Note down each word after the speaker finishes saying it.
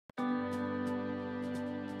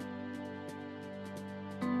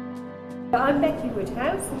I'm Becky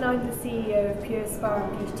Woodhouse and I'm the CEO of Pure Spa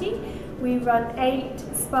and Beauty. We run 8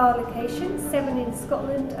 spa locations, 7 in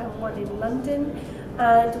Scotland and 1 in London,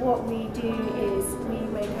 and what we do is we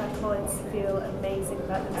make our clients feel amazing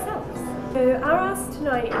about themselves. So our ask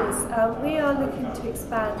tonight is we are looking to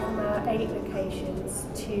expand from our 8 locations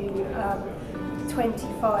to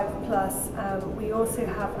 25 plus. We also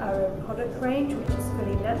have our own product range which is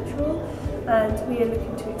fully natural, and we are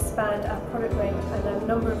looking to expand our product range and a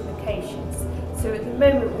number of locations. So at the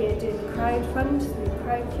moment we are doing a crowdfund through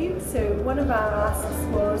Crowdcube. So one of our asks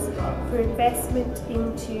was for investment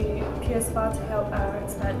into Pure Spa to help our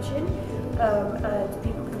expansion, and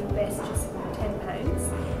people can invest just for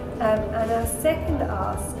 £10. And our second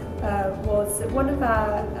ask was that one of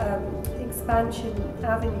our expansion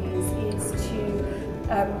avenues is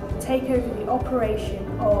to take over the operation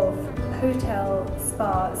of hotel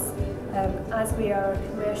spas. As we are a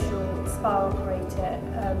commercial spa operator,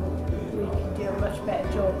 we can do a much better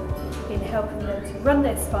job in helping them to run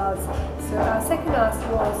their spas. So our second ask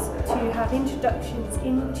was to have introductions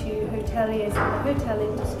into hoteliers in the hotel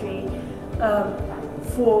industry,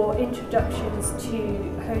 for introductions to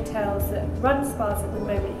hotels that run spas at the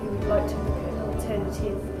moment who would like to look at an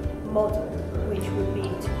alternative model, which would be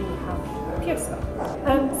to have Pure Spa.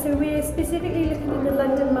 So we're specifically looking in the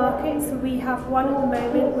London market, so we have one at the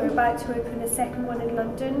moment, we're about to open a second one in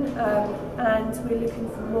London, and we're looking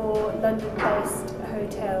for more London-based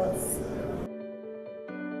hotels